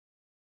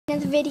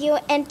Another video,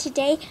 and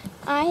today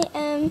I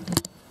am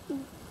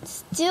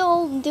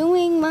still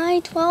doing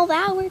my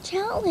 12-hour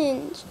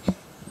challenge.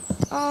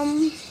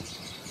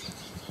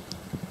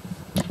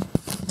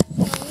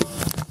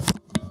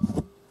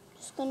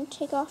 Just gonna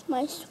take off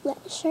my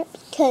sweatshirt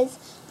because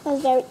I'm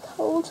very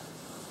cold.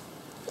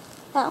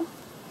 Now,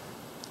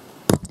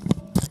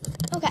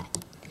 okay,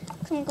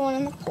 so I'm going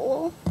in the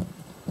pool.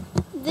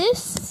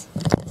 This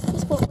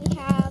is what we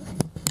have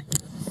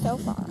so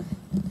far.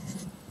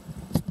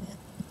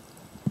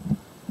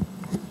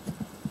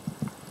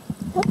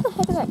 What the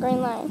heck is that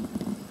green line?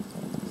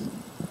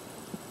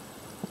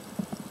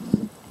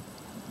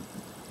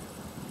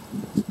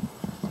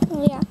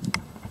 Oh yeah.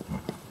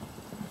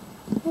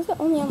 Why is it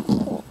only on the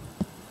pool?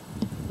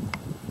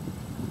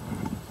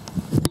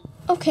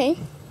 Okay,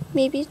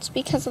 maybe it's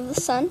because of the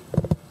sun.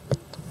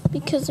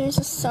 Because there's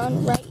a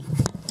sun right.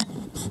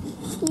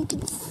 You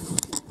can see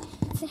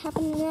it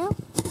happening now.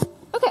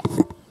 Okay.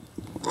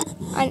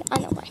 I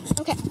know why.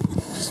 Okay.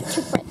 Just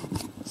too bright.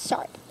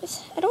 Sorry,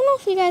 guys. I don't know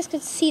if you guys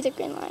could see the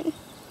green line,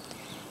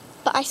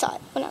 but I saw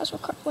it when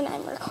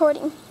I'm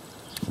recording.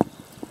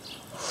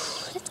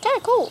 It's kind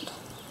of cold,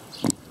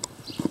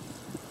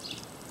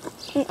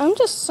 and I'm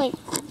just like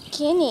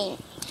beginning.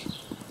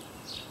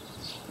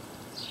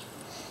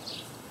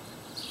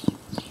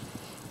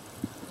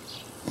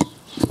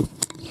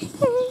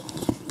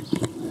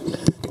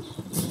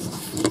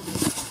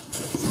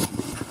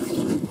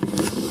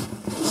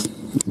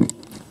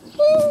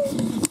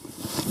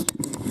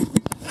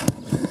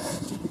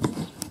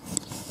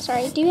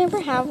 Sorry, do you ever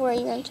have where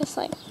you're just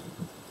like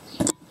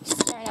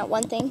staring at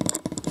one thing?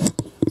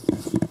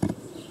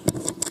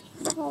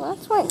 Well,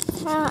 that's what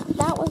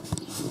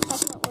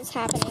was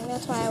happening.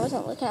 That's why I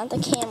wasn't looking at the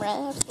camera.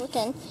 I was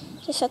looking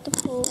just at the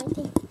pool. I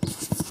think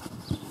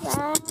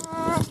that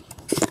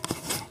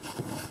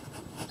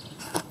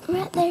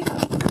right there.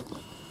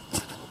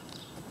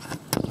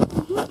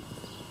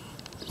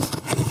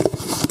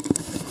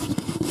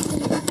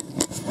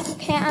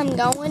 Okay, I'm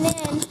going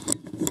in.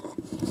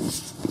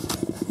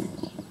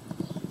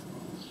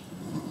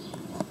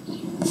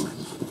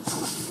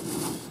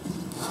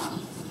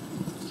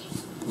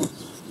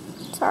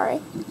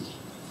 Sorry.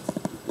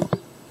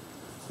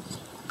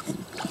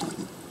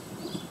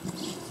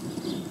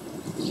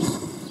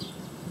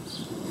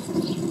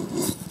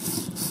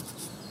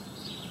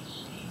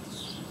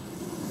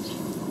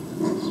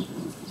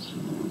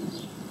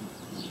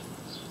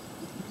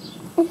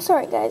 I'm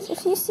sorry, guys.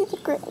 If you see the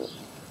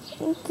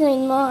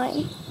green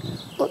line,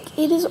 look,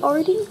 it is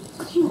already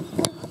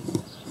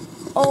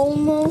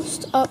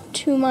almost up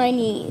to my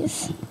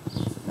knees.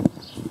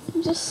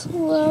 I'm just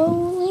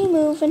slowly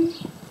moving.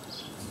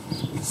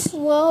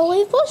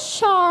 Slowly but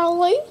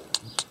surely.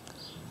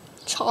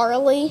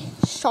 Charlie.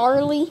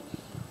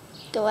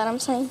 Get what I'm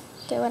saying?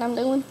 Get what I'm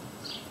doing?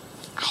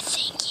 I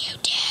think you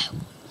do.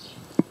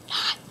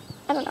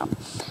 I don't know.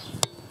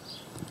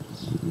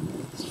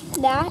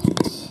 That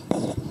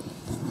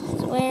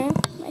is where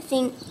I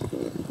think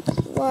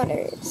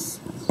water is.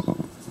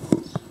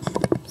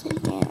 So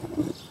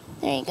down.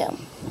 There you go.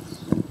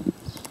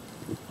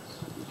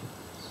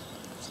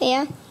 So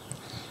yeah.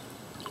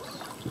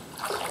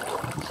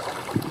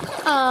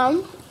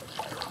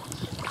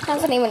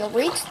 Hasn't even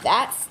reached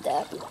that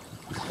step.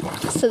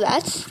 So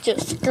that's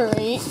just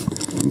great.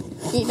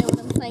 You know what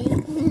I'm saying?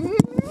 I'm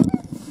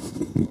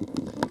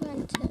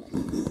going to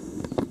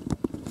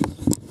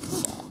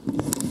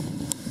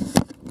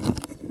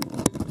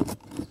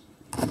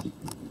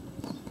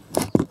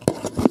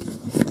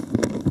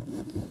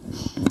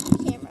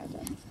camera.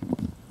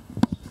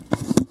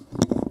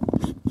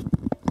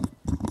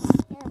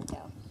 There we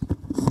go.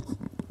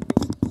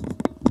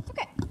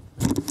 Okay.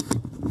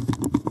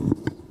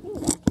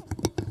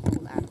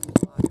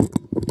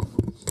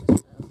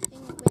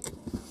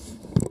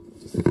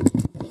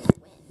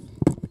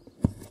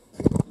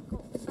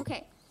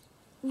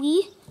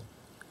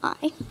 I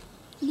am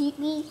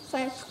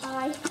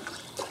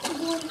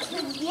going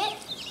to get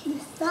the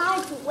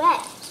sides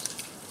wet.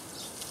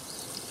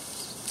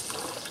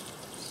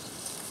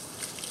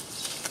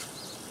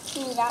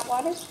 See, that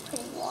water's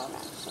pretty warm,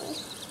 actually.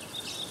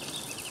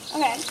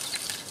 Okay.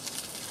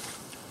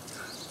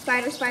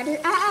 Spider.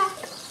 Ah!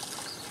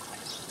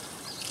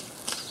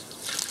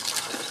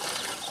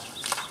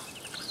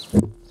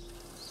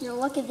 Now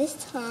look at this,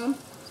 Tom.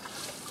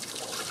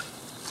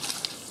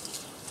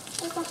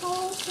 There's a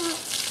whole lot.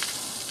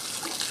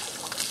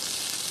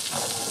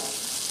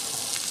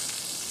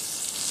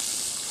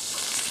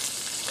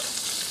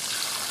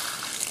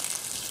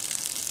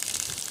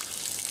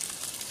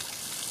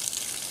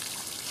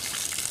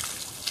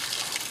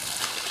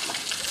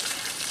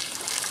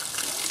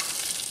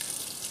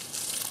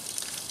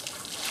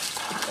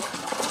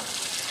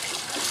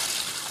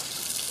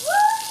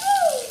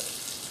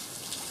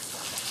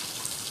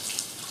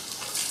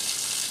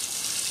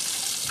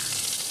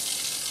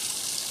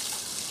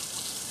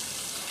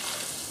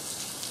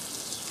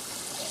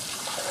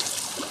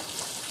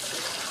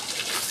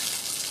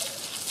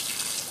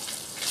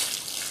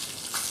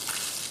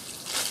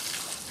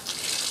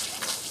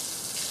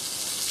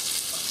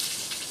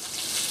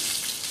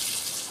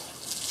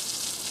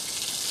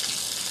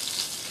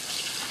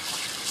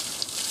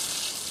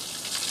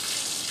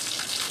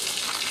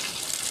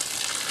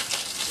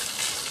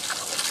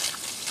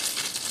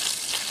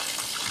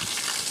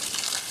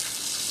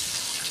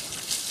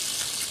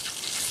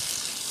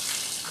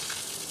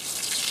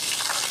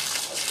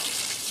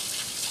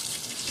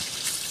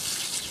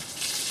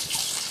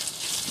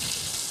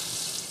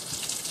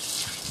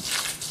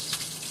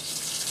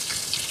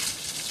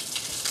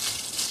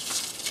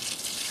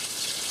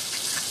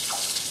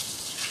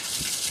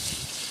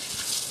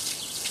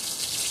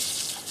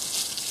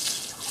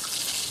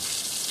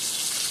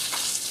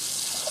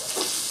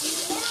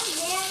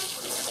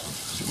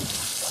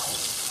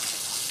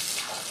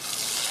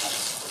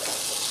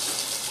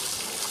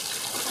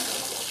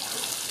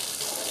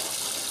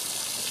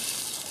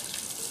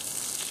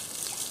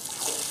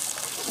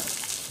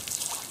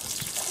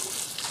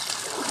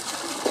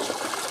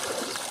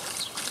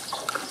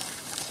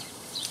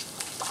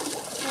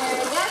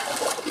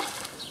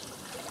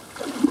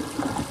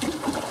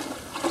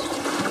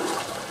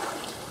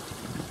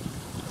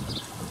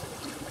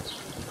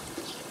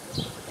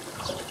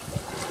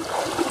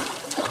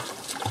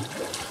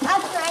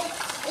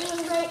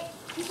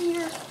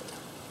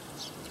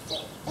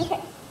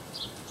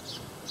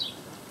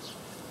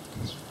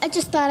 I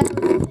just thought I would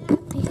do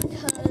that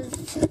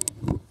because,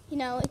 you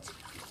know, it's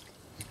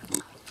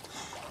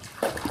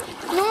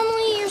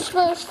normally you're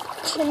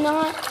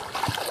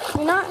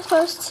not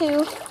supposed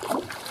to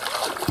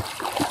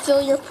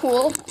fill your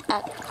pool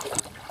at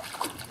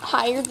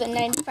higher than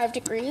 95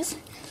 degrees.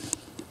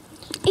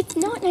 It's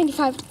not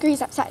 95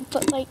 degrees outside,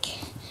 but like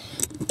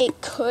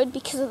it could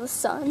because of the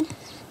sun.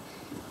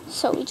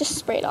 So we just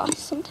spray it off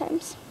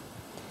sometimes.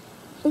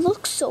 It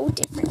looks so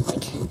different.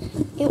 Like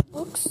it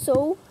looks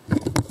so.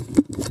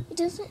 It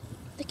doesn't.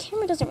 The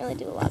camera doesn't really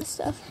do a lot of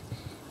stuff,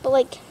 but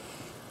like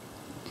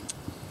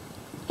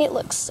it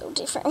looks so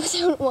different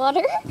without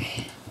water.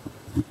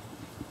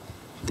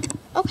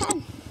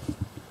 Okay.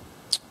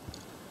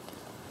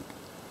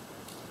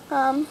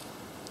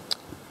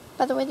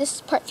 By the way, this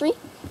is part 3.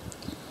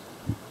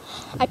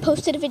 I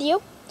posted a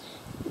video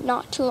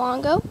not too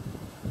long ago.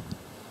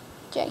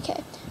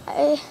 JK.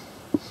 I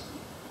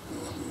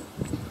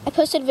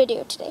posted a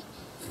video today,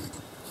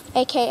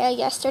 aka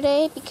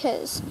yesterday,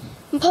 because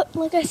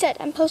like I said,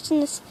 I'm posting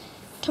this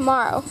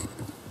tomorrow.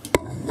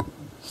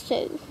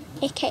 So,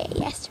 aka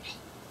yesterday.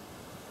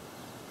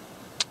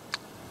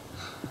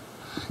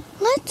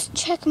 Let's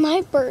check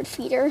my bird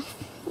feeder,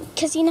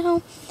 because you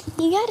know,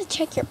 you gotta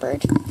check your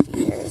bird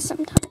feeders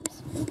sometimes.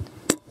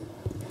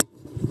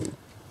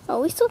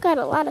 Oh, we still got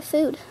a lot of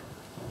food.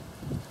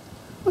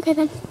 Okay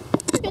then,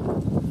 we're good.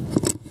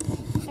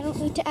 I don't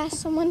need to ask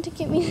someone to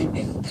get me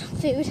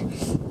food.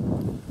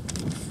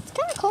 It's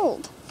kind of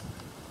cold.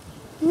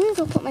 I'm gonna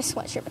go put my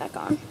sweatshirt back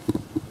on.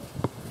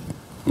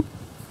 I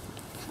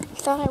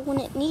thought I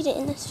wouldn't need it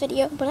in this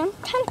video, but I'm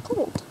kind of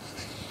cold.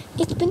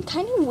 It's been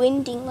kind of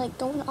winding, like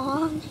going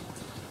on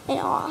and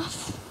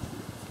off.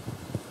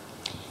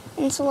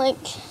 And so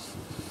like,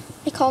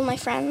 I called my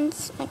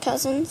friends, my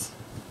cousins.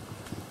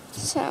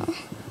 So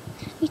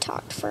we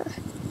talked for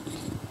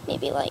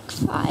maybe like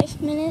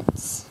 5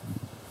 minutes.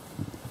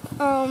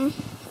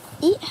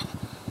 Yeah.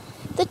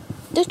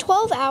 The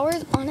 12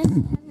 hours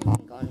honestly hasn't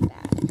been going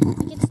bad.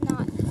 Like it's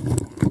not bad.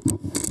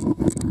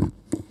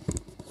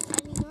 I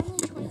mean, normally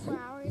 24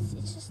 hours,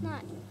 it's just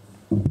not.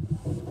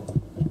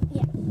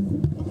 Yeah.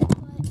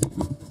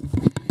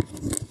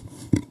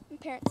 But my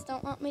parents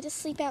don't want me to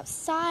sleep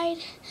outside.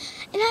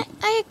 And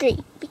I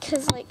agree,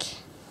 because like,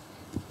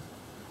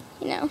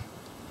 you know,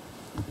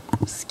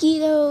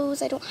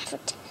 mosquitoes, I don't have a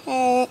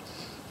tent,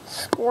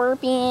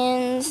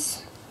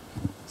 scorpions,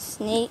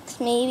 snakes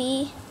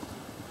maybe,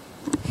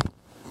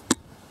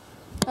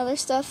 other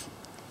stuff.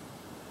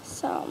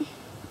 So,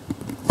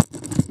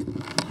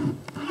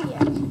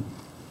 yeah.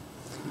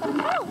 But I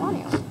kind of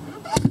want to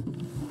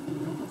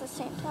at the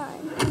same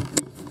time.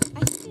 I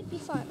think it'd be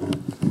fun.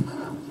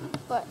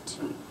 But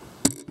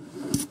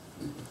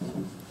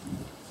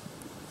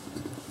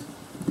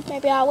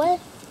maybe I will.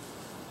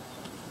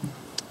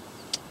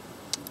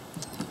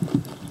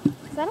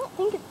 Because I don't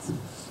think it's.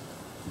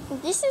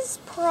 This is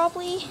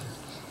probably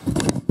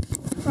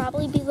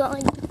be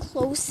like the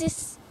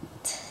closest.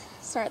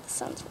 Sorry, the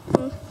sun's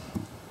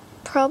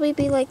probably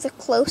be like the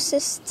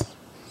closest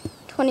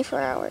 24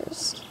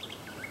 hours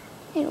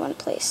in one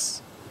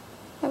place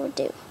I would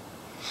do.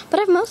 But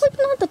I've mostly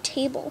been at the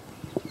table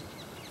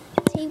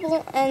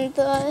and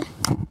the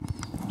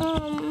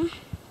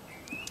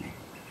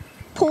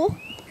pool.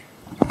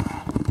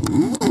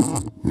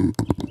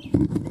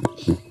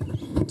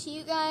 To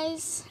you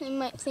guys, you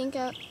might think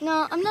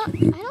no, I'm not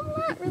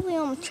really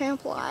on the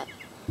tramp a lot.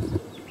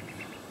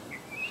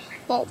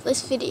 Well,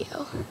 this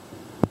video.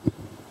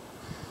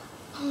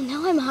 Oh,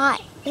 now I'm high.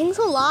 Thanks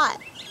a lot.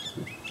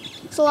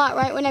 It's a lot,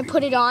 right? When I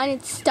put it on,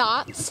 it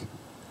stops.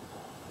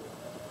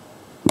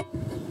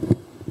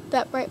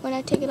 But right when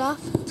I take it off,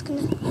 it's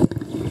gonna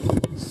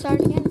start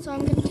again, so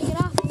I'm gonna take it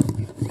off.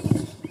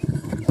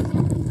 You know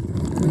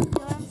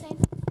what I'm saying?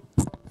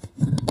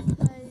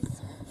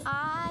 Because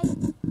I am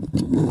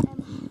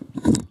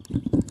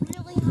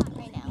really hot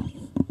right now.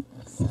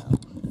 So,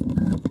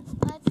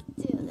 let's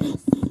do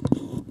this.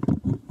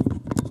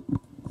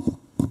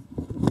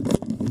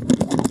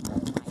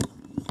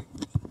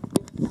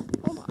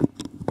 Hold on.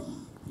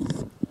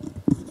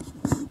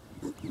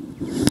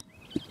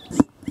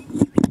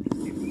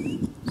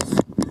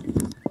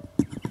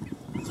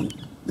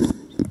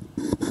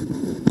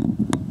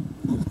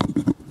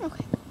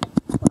 Okay.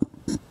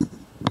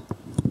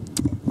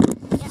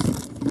 Yeah.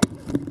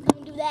 I'm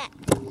gonna do that.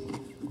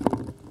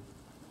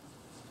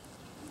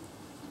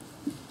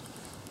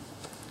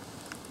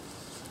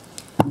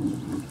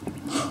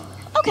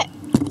 Okay.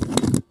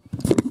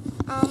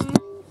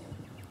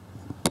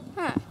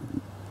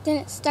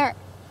 Didn't start.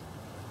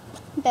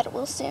 Bet it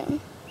will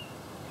soon.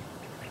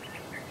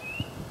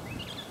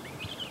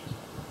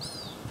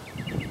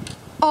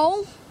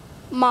 Oh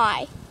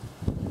my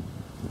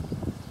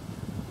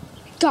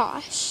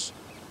gosh.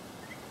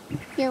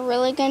 You're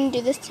really gonna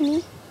do this to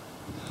me?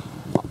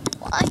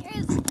 Why are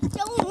you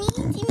so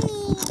mean to me?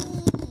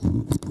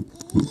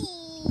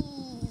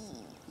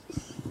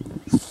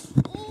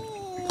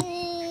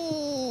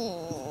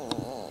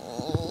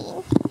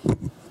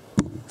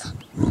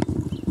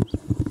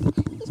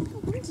 It's kind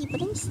of windy,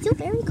 but I'm still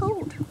very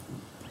cold.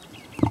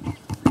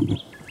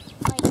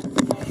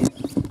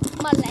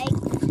 my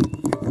legs.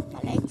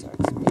 My legs are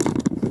expensive.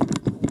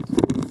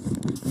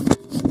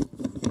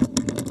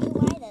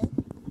 Why though?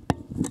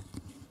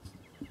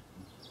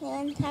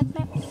 And talk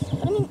about.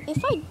 But I mean,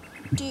 if I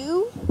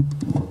do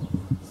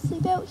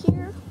sleep out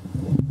here,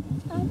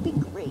 that'd be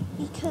great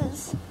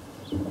because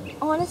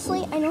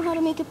honestly, I know how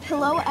to make a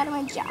pillow out of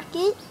my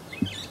jacket.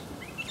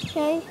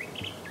 Okay.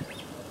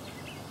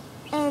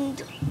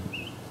 And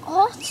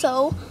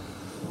also,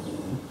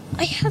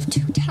 I have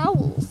 2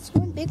 towels.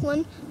 One big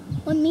one,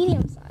 one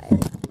medium size.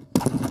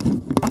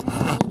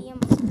 Medium,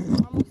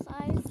 normal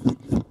size.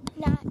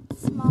 Not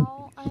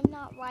small. I'm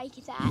not like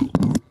that.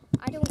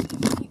 I don't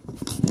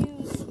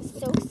use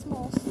so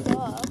small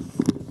stuff.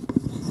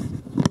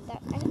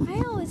 That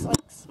I always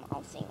like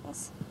small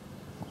things.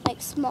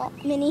 Like small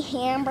mini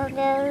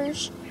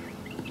hamburgers.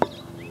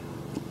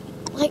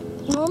 Like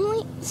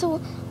normally, so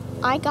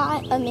I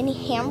got a mini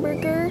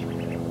hamburger.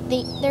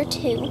 They're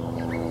 2.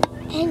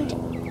 And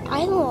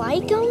I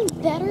like them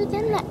better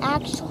than the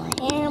actual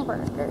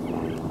hamburger.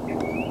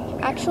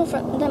 Than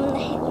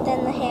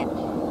the ham.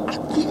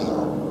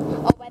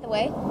 Oh, by the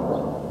way,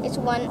 it's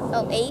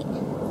 1:08.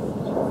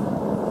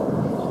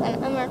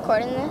 And I'm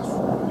recording this.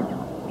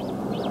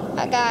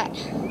 I got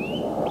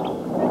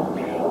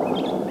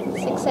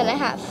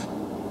 6.5.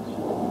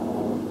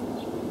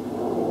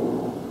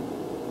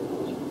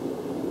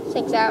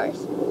 6 hours.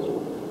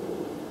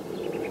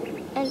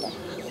 And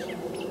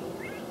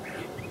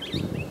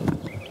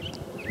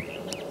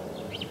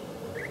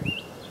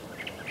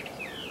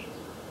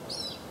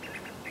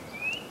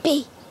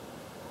B.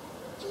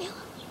 Leave me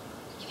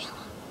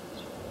alone.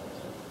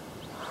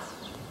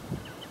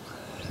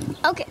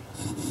 Okay.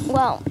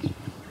 Well,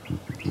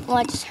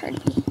 I just heard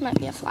it might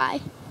be a fly.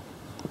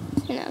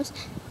 Who knows?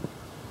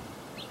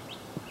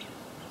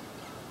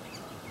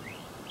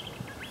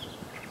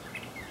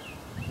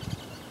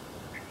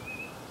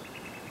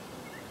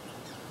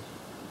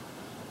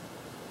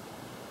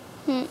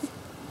 I'm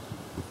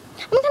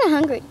kind of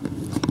hungry.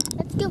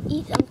 Let's go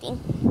eat something.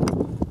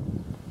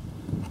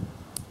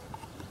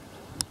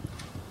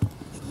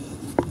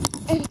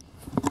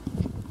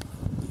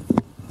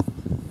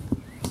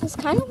 It's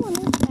kind of one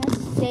of the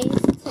best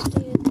days to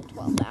do the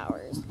 12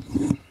 hours.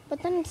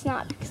 But then it's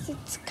not because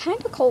it's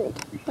kind of cold.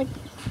 Like,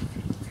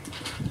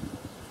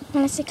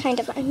 when I say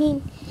kind of, I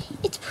mean,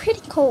 it's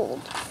pretty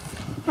cold.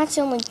 That's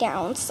the only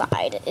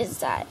downside is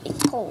that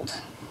it's cold.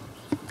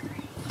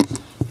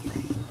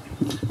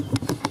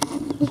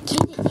 You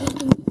get it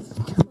and it's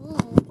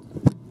cold.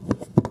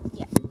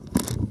 Yeah.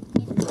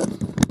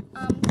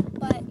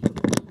 But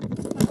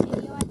my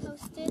video I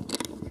posted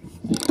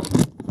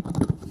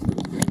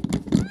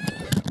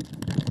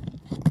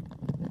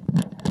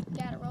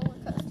got a roller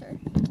coaster.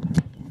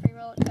 Free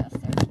roller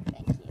coaster.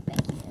 Thank you.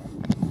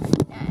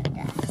 And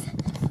grass.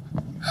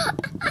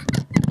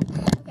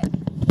 Okay.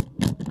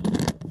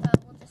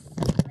 We'll just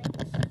drink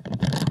this up.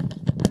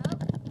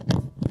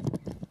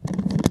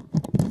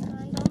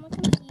 Turned on the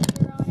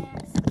computer on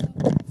accident.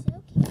 It's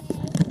okay.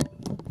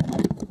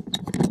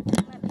 You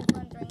might be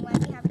wondering why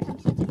we have a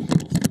computer. I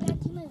gotta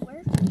do my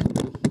work.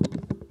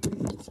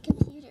 It's a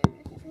computer.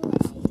 Everyone needs a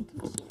computer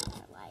in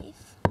their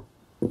life.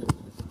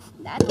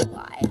 That's a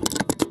lie.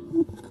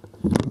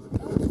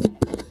 Don't listen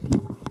to me.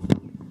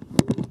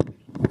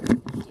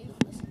 Do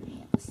listen to me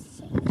at the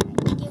same time.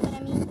 You get what I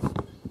mean?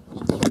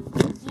 You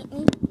get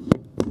me?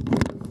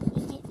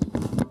 You get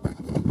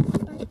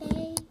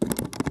birthday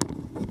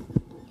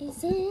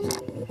is in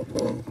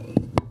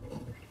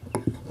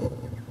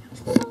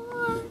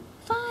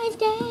 5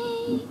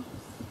 days.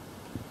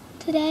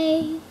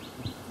 Today,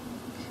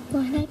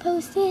 when I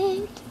post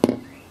it,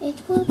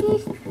 it will be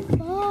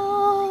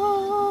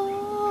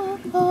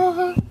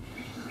 4.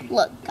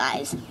 Look,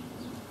 guys,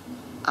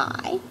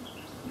 I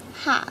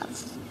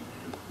have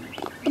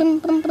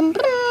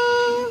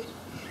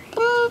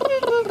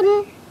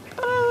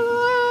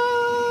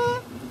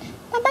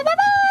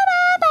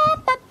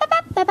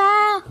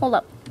hold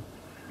up.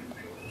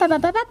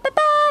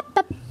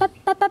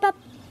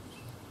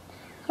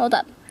 Hold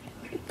up.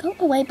 Go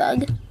away,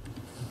 bug.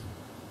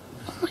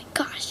 Oh my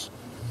gosh.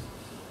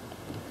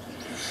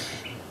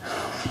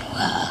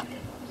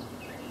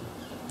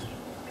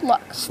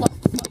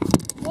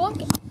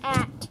 Look at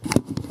that.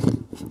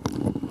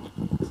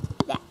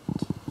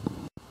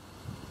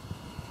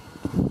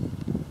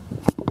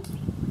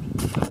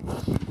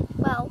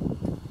 Well,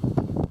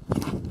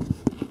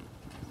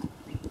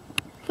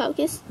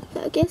 focus.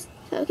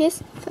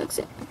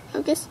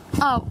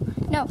 Oh,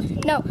 no.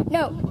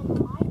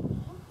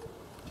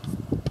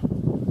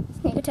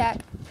 Sneak attack.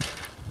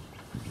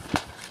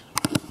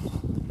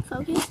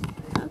 Focus.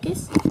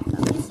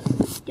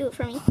 Do it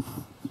for me.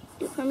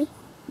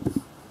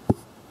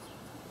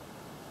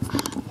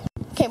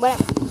 Okay,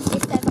 whatever.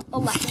 It says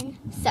 11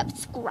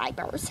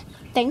 subscribers.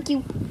 Thank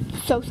you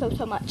so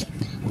much.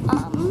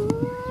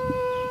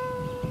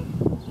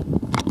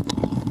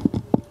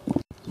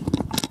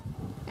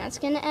 That's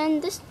gonna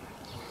end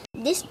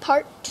this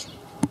part.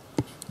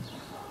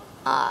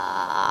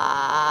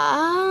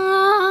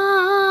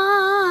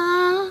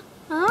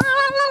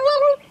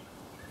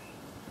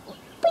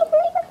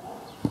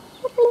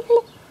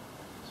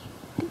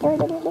 It's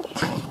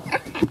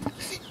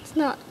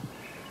not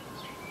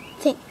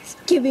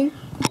Thanksgiving.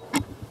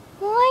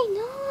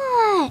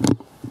 Why not?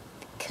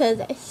 Because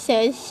I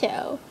said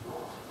so.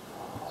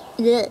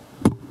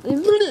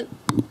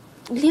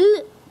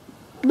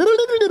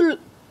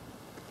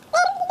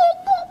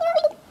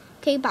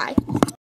 Okay, bye.